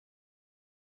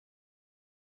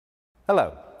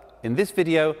Hello. In this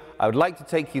video, I would like to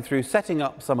take you through setting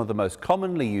up some of the most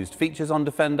commonly used features on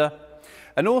Defender,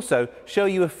 and also show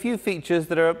you a few features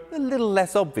that are a little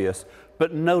less obvious,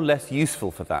 but no less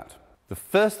useful for that. The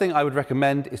first thing I would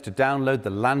recommend is to download the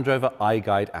Land Rover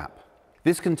iGuide app.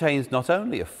 This contains not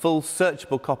only a full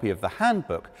searchable copy of the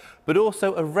handbook, but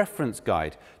also a reference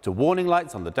guide to warning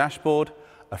lights on the dashboard,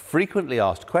 a frequently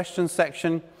asked questions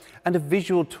section, and a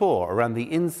visual tour around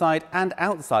the inside and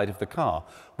outside of the car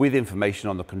with information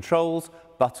on the controls,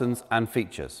 buttons and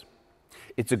features.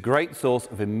 It's a great source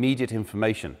of immediate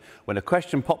information when a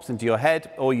question pops into your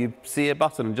head or you see a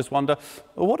button and just wonder,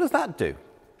 well, what does that do?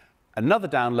 Another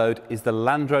download is the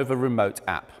Land Rover Remote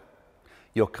app.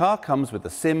 Your car comes with a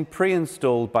SIM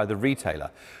pre-installed by the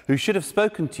retailer, who should have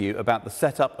spoken to you about the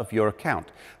setup of your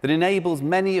account that enables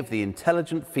many of the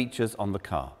intelligent features on the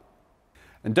car.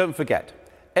 And don't forget,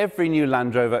 every new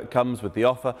Land Rover comes with the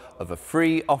offer of a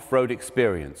free off-road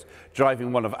experience,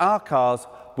 driving one of our cars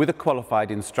with a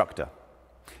qualified instructor.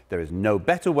 There is no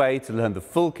better way to learn the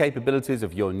full capabilities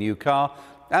of your new car,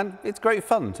 and it's great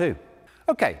fun too.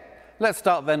 Okay, let's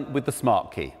start then with the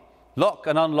smart key. Lock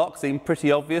and unlock seem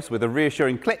pretty obvious with a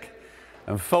reassuring click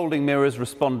and folding mirrors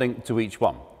responding to each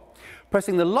one.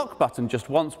 Pressing the lock button just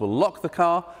once will lock the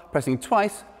car, pressing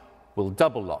twice will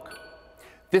double lock.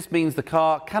 This means the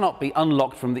car cannot be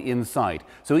unlocked from the inside,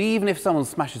 so even if someone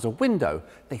smashes a window,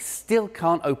 they still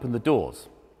can't open the doors.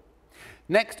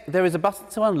 Next, there is a button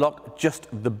to unlock just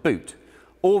the boot.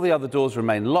 All the other doors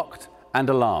remain locked and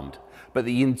alarmed, but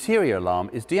the interior alarm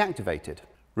is deactivated.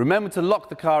 Remember to lock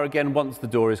the car again once the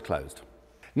door is closed.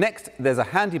 Next, there's a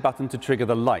handy button to trigger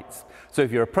the lights. So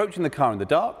if you're approaching the car in the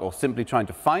dark or simply trying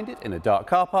to find it in a dark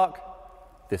car park,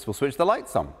 this will switch the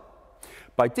lights on.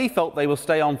 By default, they will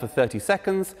stay on for 30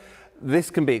 seconds. This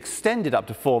can be extended up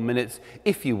to 4 minutes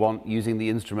if you want, using the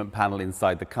instrument panel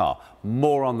inside the car.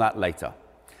 More on that later.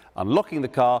 Unlocking the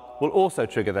car will also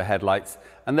trigger the headlights,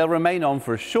 and they'll remain on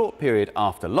for a short period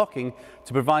after locking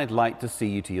to provide light to see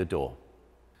you to your door.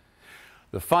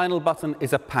 The final button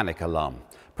is a panic alarm.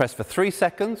 Press for 3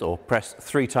 seconds or press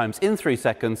 3 times in 3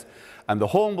 seconds and the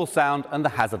horn will sound and the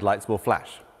hazard lights will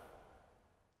flash.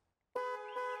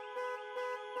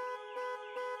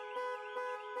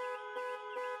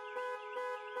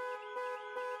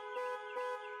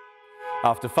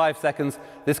 After 5 seconds,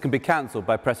 this can be cancelled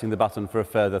by pressing the button for a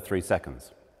further 3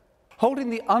 seconds.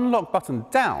 Holding the unlock button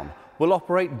down will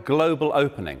operate global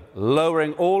opening,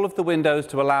 lowering all of the windows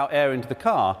to allow air into the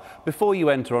car before you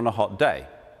enter on a hot day.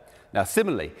 Now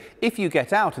similarly, if you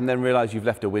get out and then realise you've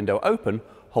left a window open,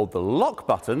 hold the lock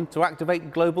button to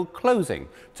activate global closing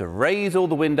to raise all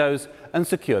the windows and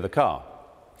secure the car.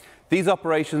 These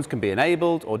operations can be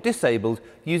enabled or disabled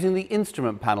using the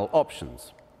instrument panel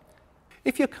options.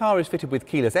 If your car is fitted with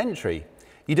keyless entry,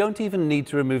 you don't even need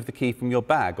to remove the key from your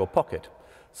bag or pocket.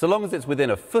 So long as it's within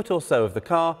a foot or so of the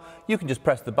car, you can just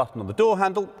press the button on the door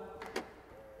handle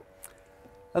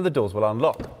and the doors will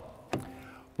unlock.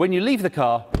 When you leave the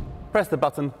car, press the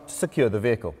button to secure the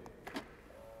vehicle.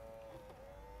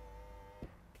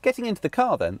 Getting into the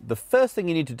car then, the first thing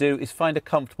you need to do is find a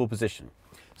comfortable position.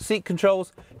 Seat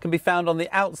controls can be found on the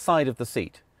outside of the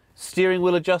seat. Steering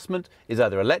wheel adjustment is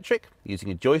either electric, using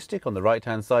a joystick on the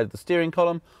right-hand side of the steering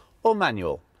column, or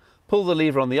manual. Pull the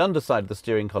lever on the underside of the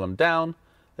steering column down,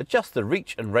 adjust the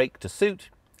reach and rake to suit,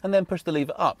 and then push the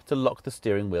lever up to lock the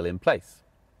steering wheel in place.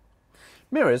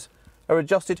 Mirrors are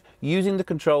adjusted using the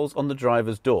controls on the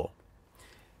driver's door.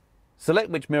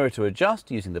 Select which mirror to adjust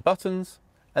using the buttons,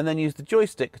 and then use the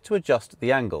joystick to adjust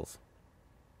the angles.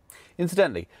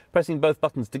 Incidentally, pressing both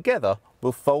buttons together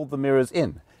will fold the mirrors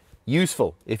in,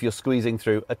 useful if you're squeezing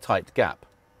through a tight gap.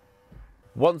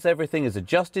 Once everything is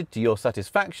adjusted to your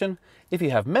satisfaction, if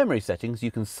you have memory settings,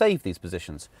 you can save these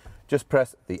positions. Just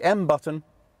press the M button,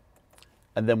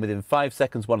 and then within 5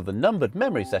 seconds one of the numbered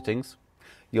memory settings,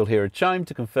 you'll hear a chime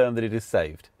to confirm that it is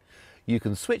saved. You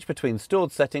can switch between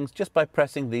stored settings just by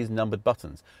pressing these numbered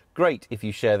buttons. Great if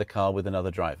you share the car with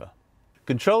another driver.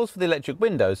 Controls for the electric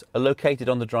windows are located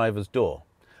on the driver's door.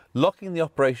 Locking the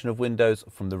operation of windows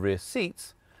from the rear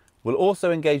seats will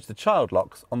also engage the child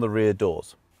locks on the rear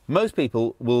doors. Most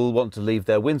people will want to leave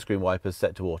their windscreen wipers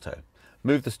set to auto.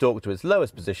 Move the stalk to its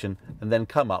lowest position and then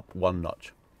come up 1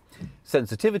 notch.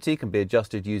 Sensitivity can be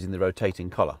adjusted using the rotating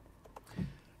collar.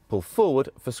 Pull forward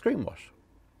for screen wash.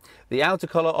 The outer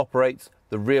collar operates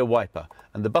the rear wiper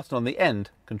and the button on the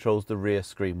end controls the rear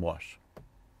screen wash.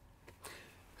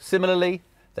 Similarly,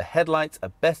 the headlights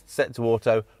are best set to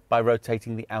auto by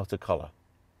rotating the outer collar.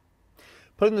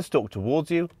 Pulling the stalk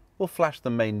towards you will flash the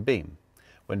main beam.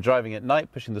 When driving at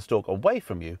night, pushing the stalk away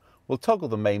from you will toggle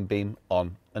the main beam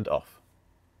on and off.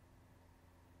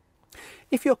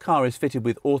 If your car is fitted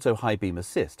with auto high beam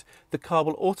assist, the car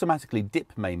will automatically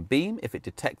dip main beam if it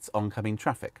detects oncoming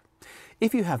traffic.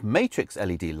 If you have matrix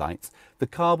LED lights, the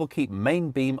car will keep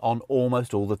main beam on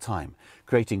almost all the time,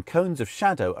 creating cones of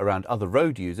shadow around other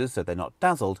road users so they're not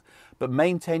dazzled, but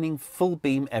maintaining full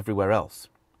beam everywhere else.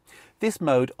 This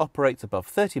mode operates above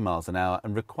 30 miles an hour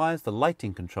and requires the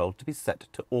lighting control to be set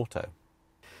to auto.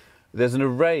 There's an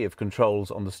array of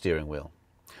controls on the steering wheel.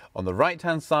 On the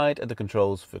right-hand side are the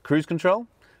controls for cruise control,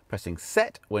 pressing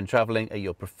set when travelling at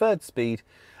your preferred speed,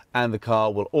 and the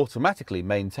car will automatically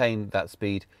maintain that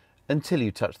speed until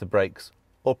you touch the brakes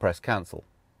or press cancel.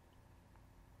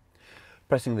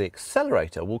 Pressing the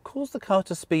accelerator will cause the car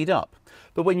to speed up,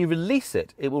 but when you release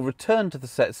it, it will return to the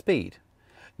set speed.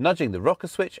 Nudging the rocker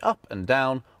switch up and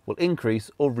down will increase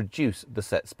or reduce the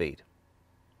set speed.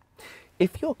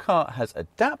 If your car has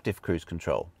adaptive cruise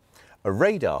control, a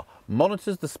radar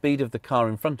monitors the speed of the car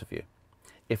in front of you.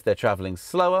 If they're travelling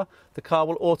slower, the car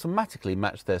will automatically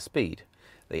match their speed.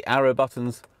 The arrow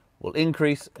buttons will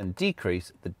increase and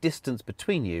decrease the distance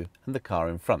between you and the car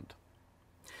in front.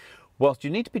 Whilst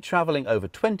you need to be travelling over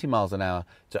 20 miles an hour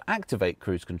to activate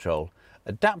cruise control,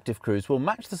 adaptive cruise will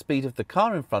match the speed of the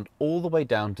car in front all the way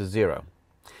down to 0.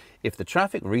 If the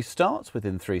traffic restarts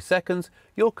within 3 seconds,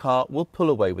 your car will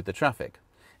pull away with the traffic.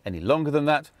 Any longer than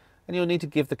that, and you'll need to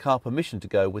give the car permission to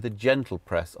go with a gentle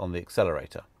press on the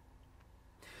accelerator.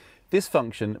 This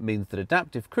function means that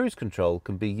adaptive cruise control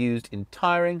can be used in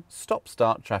tiring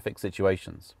stop-start traffic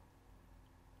situations.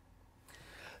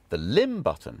 The limb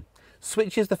button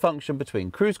switches the function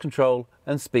between cruise control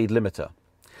and speed limiter.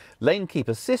 Lane keep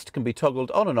assist can be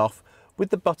toggled on and off with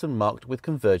the button marked with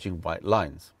converging white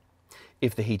lines.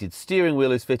 If the heated steering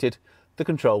wheel is fitted, the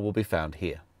control will be found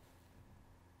here.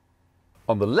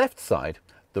 On the left side,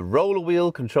 the roller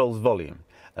wheel controls volume,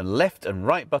 and left and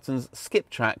right buttons skip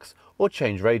tracks or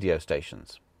change radio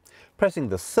stations. Pressing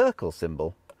the circle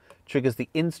symbol triggers the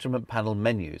instrument panel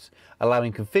menus,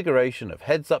 allowing configuration of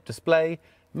heads-up display,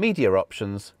 media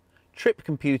options, trip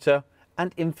computer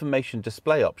and information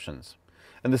display options.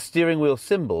 And the steering wheel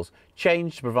symbols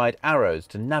change to provide arrows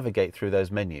to navigate through those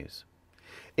menus.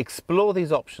 Explore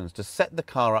these options to set the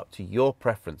car up to your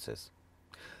preferences.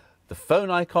 The phone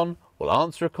icon will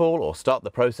answer a call or start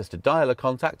the process to dial a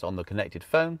contact on the connected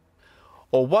phone,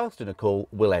 or whilst in a call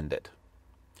will end it.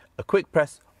 A quick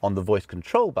press on the voice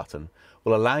control button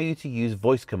will allow you to use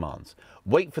voice commands,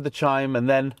 wait for the chime and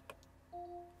then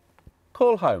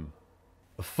call home.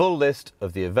 A full list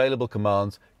of the available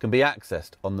commands can be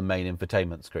accessed on the main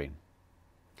infotainment screen.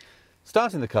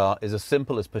 Starting the car is as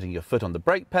simple as putting your foot on the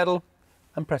brake pedal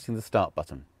and pressing the start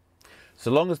button.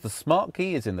 So long as the smart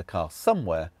key is in the car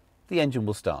somewhere, the engine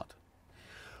will start.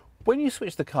 When you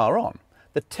switch the car on,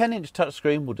 the 10-inch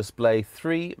touchscreen will display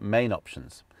 3 main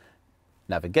options: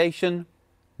 navigation,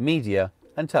 media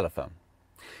and telephone.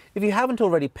 If you haven't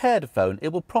already paired a phone,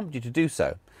 it will prompt you to do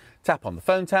so. Tap on the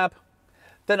phone tab,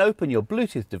 then open your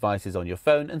Bluetooth devices on your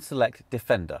phone and select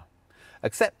Defender.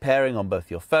 Accept pairing on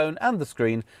both your phone and the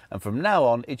screen, and from now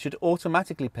on it should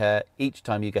automatically pair each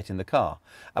time you get in the car,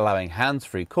 allowing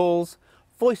hands-free calls,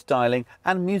 voice dialing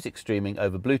and music streaming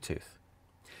over Bluetooth.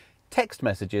 Text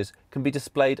messages can be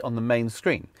displayed on the main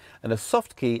screen, and a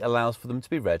soft key allows for them to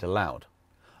be read aloud.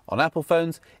 On Apple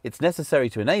phones, it's necessary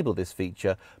to enable this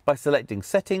feature by selecting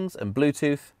Settings and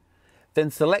Bluetooth, then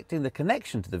selecting the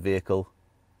connection to the vehicle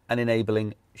and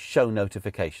enabling Show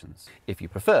Notifications. If you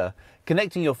prefer,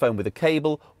 connecting your phone with a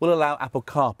cable will allow Apple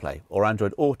CarPlay or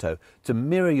Android Auto to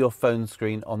mirror your phone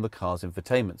screen on the car's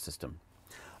infotainment system.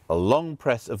 A long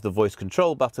press of the voice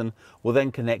control button will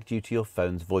then connect you to your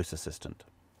phone's voice assistant.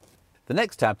 The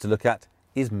next tab to look at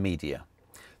is Media.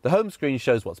 The home screen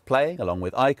shows what's playing, along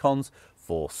with icons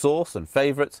for source and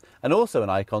favourites, and also an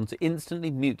icon to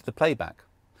instantly mute the playback.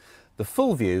 The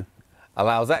full view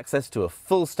allows access to a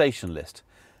full station list.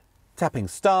 Tapping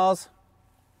stars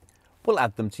will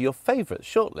add them to your favourites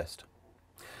shortlist.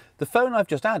 The phone I've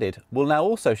just added will now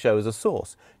also show as a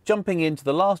source, jumping into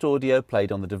the last audio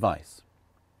played on the device.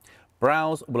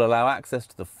 Browse will allow access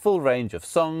to the full range of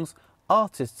songs,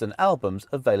 artists and albums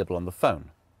available on the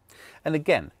phone. And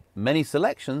again, many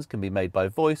selections can be made by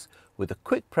voice with a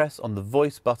quick press on the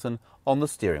voice button on the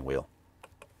steering wheel.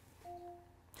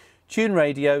 Tune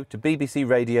radio to BBC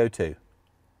Radio 2.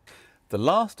 The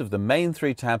last of the main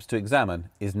 3 tabs to examine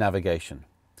is navigation.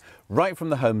 Right from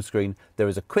the home screen, there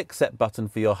is a quick set button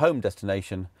for your home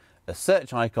destination, a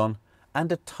search icon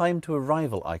and a time to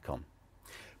arrival icon.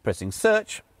 Pressing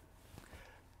search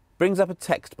brings up a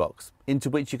text box into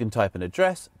which you can type an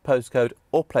address, postcode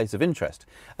or place of interest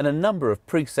and a number of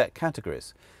preset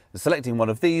categories. Selecting one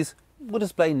of these will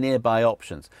display nearby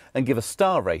options and give a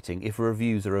star rating if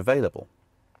reviews are available.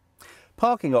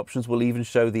 Parking options will even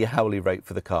show the hourly rate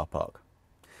for the car park.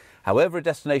 However a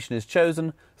destination is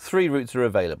chosen, 3 routes are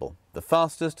available: the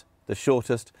fastest, the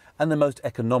shortest and the most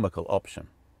economical option.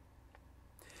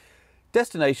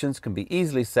 Destinations can be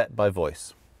easily set by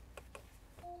voice.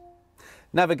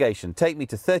 Navigation: take me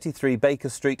to 33 Baker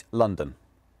Street, London.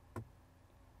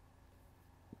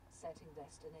 Setting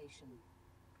destination.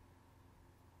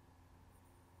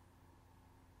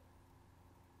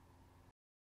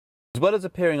 As well as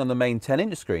appearing on the main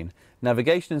 10-inch screen,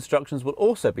 navigation instructions will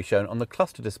also be shown on the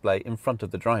cluster display in front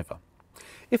of the driver.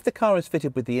 If the car is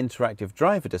fitted with the interactive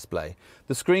driver display,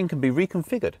 the screen can be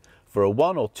reconfigured for a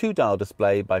 1 or 2 dial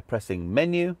display by pressing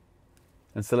Menu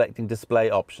and selecting Display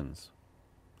Options.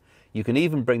 You can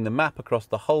even bring the map across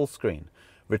the whole screen,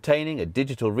 retaining a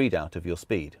digital readout of your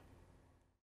speed.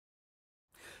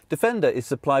 Defender is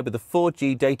supplied with a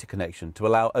 4G data connection to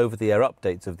allow over-the-air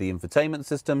updates of the infotainment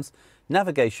systems,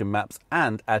 navigation maps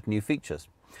and add new features.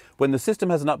 When the system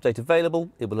has an update available,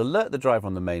 it will alert the driver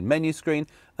on the main menu screen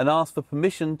and ask for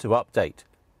permission to update.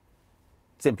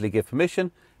 Simply give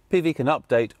permission, PV can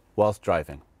update whilst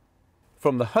driving.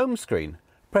 From the home screen,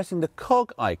 pressing the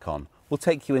cog icon will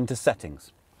take you into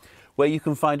Settings, where you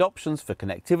can find options for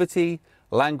connectivity,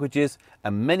 languages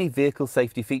and many vehicle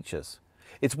safety features.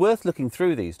 It's worth looking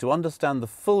through these to understand the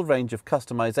full range of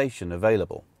customization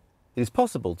available. It is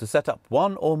possible to set up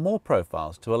 1 or more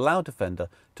profiles to allow Defender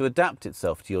to adapt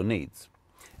itself to your needs.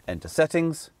 Enter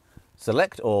Settings,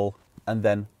 select All and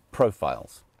then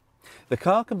Profiles. The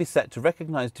car can be set to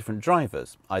recognise different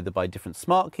drivers, either by different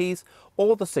smart keys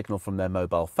or the signal from their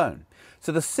mobile phone,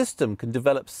 so the system can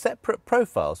develop separate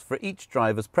profiles for each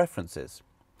driver's preferences.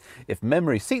 If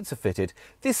memory seats are fitted,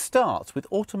 this starts with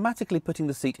automatically putting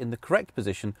the seat in the correct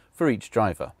position for each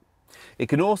driver. It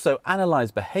can also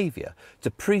analyse behaviour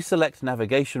to pre-select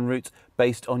navigation routes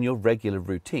based on your regular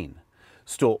routine,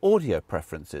 store audio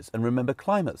preferences and remember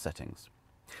climate settings.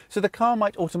 So the car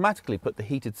might automatically put the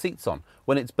heated seats on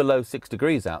when it's below 6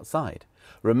 degrees outside.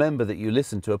 Remember that you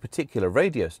listen to a particular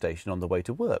radio station on the way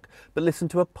to work, but listen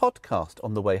to a podcast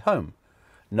on the way home.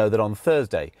 Know that on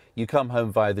Thursday you come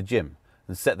home via the gym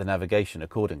and set the navigation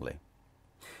accordingly.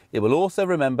 It will also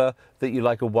remember that you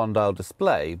like a 1-dial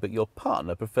display, but your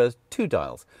partner prefers 2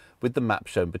 dials with the map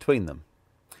shown between them.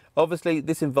 Obviously,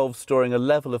 this involves storing a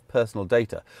level of personal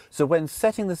data, so when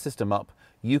setting the system up,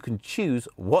 you can choose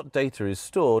what data is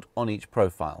stored on each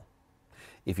profile.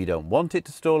 If you don't want it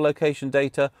to store location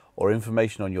data or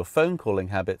information on your phone calling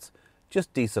habits,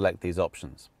 just deselect these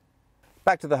options.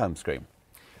 Back to the home screen.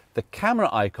 The camera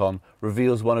icon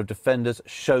reveals one of Defender's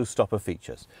showstopper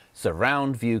features,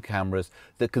 surround view cameras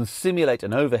that can simulate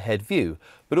an overhead view,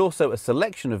 but also a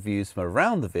selection of views from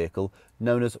around the vehicle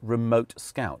known as Remote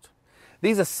Scout.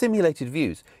 These are simulated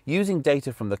views using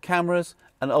data from the cameras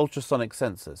and ultrasonic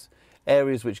sensors.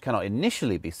 Areas which cannot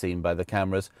initially be seen by the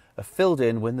cameras are filled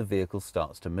in when the vehicle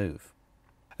starts to move.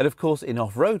 And of course, in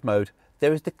off-road mode,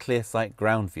 there is the ClearSight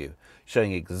ground view,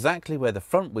 showing exactly where the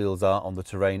front wheels are on the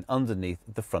terrain underneath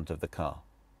the front of the car.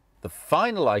 The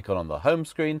final icon on the home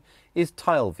screen is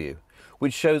Tile View,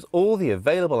 which shows all the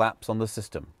available apps on the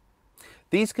system.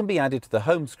 These can be added to the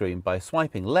home screen by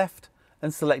swiping left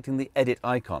and selecting the Edit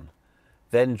icon.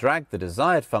 Then drag the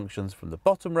desired functions from the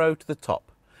bottom row to the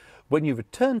top. When you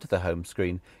return to the home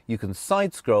screen, you can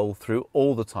side scroll through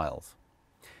all the tiles.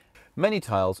 Many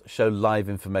tiles show live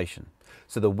information,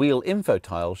 so the wheel info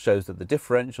tile shows that the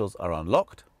differentials are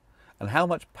unlocked and how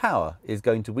much power is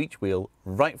going to each wheel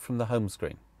right from the home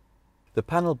screen. The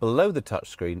panel below the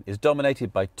touchscreen is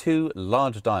dominated by 2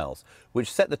 large dials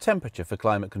which set the temperature for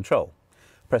climate control.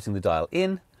 Pressing the dial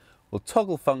in will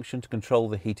toggle function to control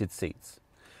the heated seats.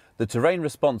 The terrain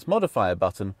response modifier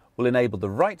button will enable the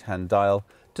right-hand dial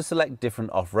to select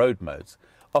different off-road modes,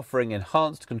 offering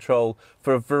enhanced control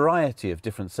for a variety of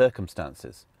different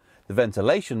circumstances. The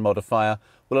ventilation modifier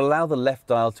will allow the left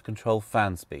dial to control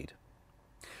fan speed.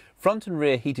 Front and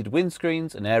rear heated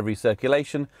windscreens and air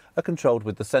recirculation are controlled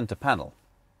with the centre panel.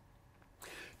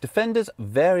 Defender's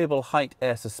variable height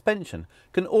air suspension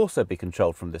can also be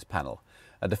controlled from this panel.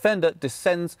 A Defender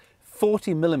descends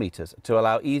 40 mm to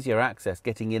allow easier access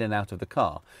getting in and out of the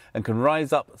car, and can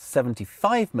rise up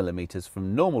 75 mm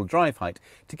from normal drive height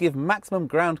to give maximum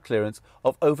ground clearance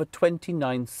of over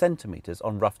 29 cm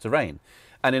on rough terrain,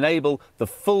 and enable the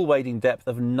full wading depth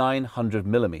of 900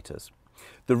 mm.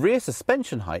 The rear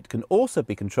suspension height can also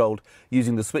be controlled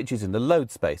using the switches in the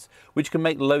load space, which can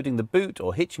make loading the boot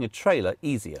or hitching a trailer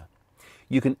easier.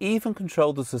 You can even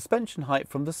control the suspension height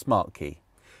from the smart key.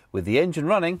 With the engine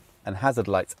running and hazard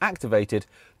lights activated,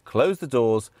 Close the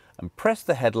doors and press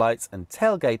the headlights and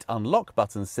tailgate unlock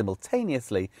buttons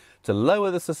simultaneously to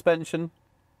lower the suspension,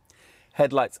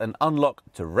 headlights and unlock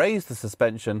to raise the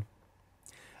suspension,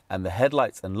 and the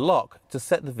headlights and lock to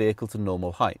set the vehicle to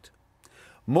normal height.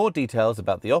 More details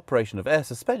about the operation of air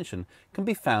suspension can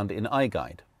be found in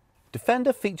iGuide.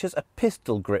 Defender features a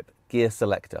pistol grip gear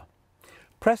selector.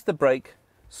 Press the brake,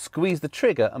 squeeze the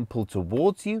trigger and pull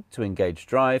towards you to engage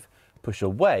drive, push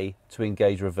away to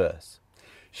engage reverse.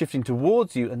 Shifting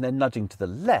towards you and then nudging to the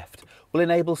left will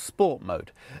enable sport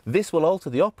mode. This will alter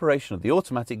the operation of the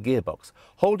automatic gearbox,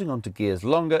 holding onto gears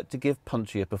longer to give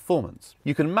punchier performance.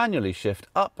 You can manually shift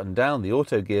up and down the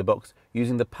auto gearbox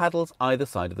using the paddles either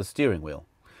side of the steering wheel.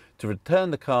 To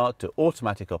return the car to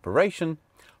automatic operation,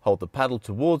 hold the paddle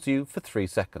towards you for 3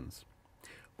 seconds.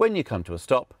 When you come to a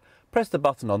stop, press the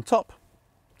button on top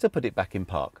to put it back in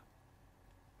park.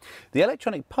 The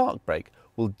electronic park brake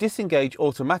will disengage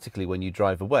automatically when you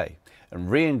drive away and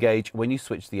re-engage when you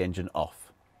switch the engine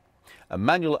off. A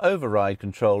manual override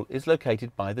control is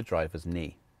located by the driver's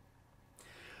knee.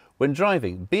 When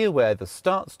driving, be aware the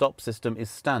start-stop system is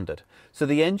standard, so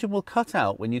the engine will cut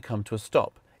out when you come to a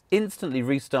stop, instantly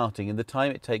restarting in the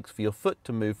time it takes for your foot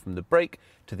to move from the brake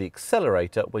to the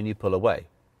accelerator when you pull away.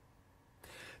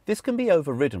 This can be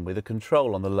overridden with a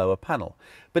control on the lower panel,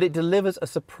 but it delivers a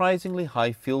surprisingly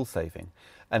high fuel saving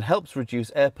and helps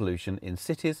reduce air pollution in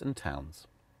cities and towns.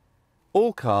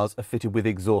 All cars are fitted with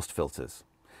exhaust filters.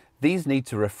 These need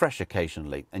to refresh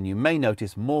occasionally, and you may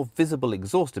notice more visible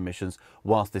exhaust emissions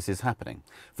whilst this is happening.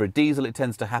 For a diesel, it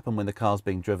tends to happen when the car is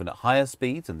being driven at higher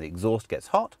speeds and the exhaust gets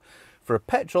hot. For a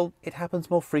petrol, it happens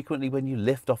more frequently when you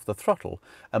lift off the throttle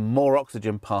and more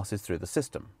oxygen passes through the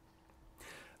system.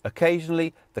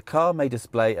 Occasionally, the car may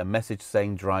display a message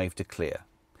saying drive to clear.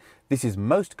 This is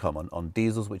most common on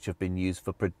diesels which have been used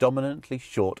for predominantly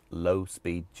short,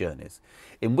 low-speed journeys,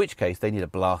 in which case they need a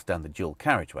blast down the dual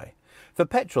carriageway. For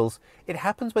petrols, it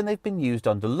happens when they've been used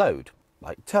under load,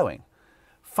 like towing.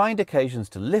 Find occasions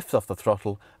to lift off the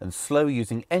throttle and slow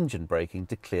using engine braking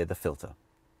to clear the filter.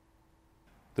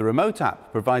 The remote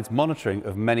app provides monitoring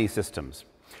of many systems.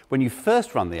 When you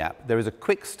first run the app, there is a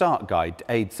quick start guide to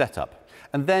aid setup.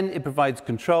 And then it provides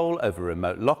control over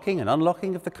remote locking and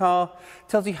unlocking of the car,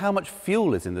 tells you how much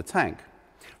fuel is in the tank,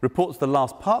 reports the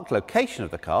last park location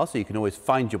of the car so you can always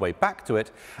find your way back to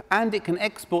it, and it can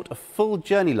export a full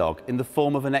journey log in the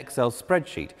form of an Excel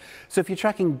spreadsheet. So if you're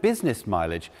tracking business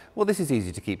mileage, well, this is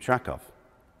easy to keep track of.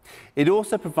 It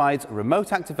also provides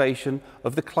remote activation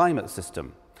of the climate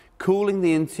system, cooling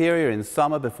the interior in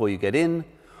summer before you get in,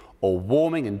 or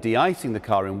warming and de-icing the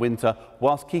car in winter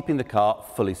whilst keeping the car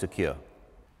fully secure.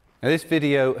 Now, this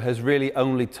video has really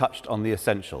only touched on the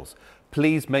essentials.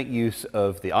 Please make use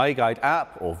of the iGuide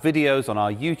app or videos on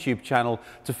our YouTube channel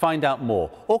to find out more,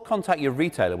 or contact your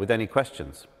retailer with any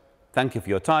questions. Thank you for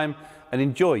your time and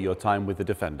enjoy your time with the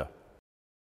Defender.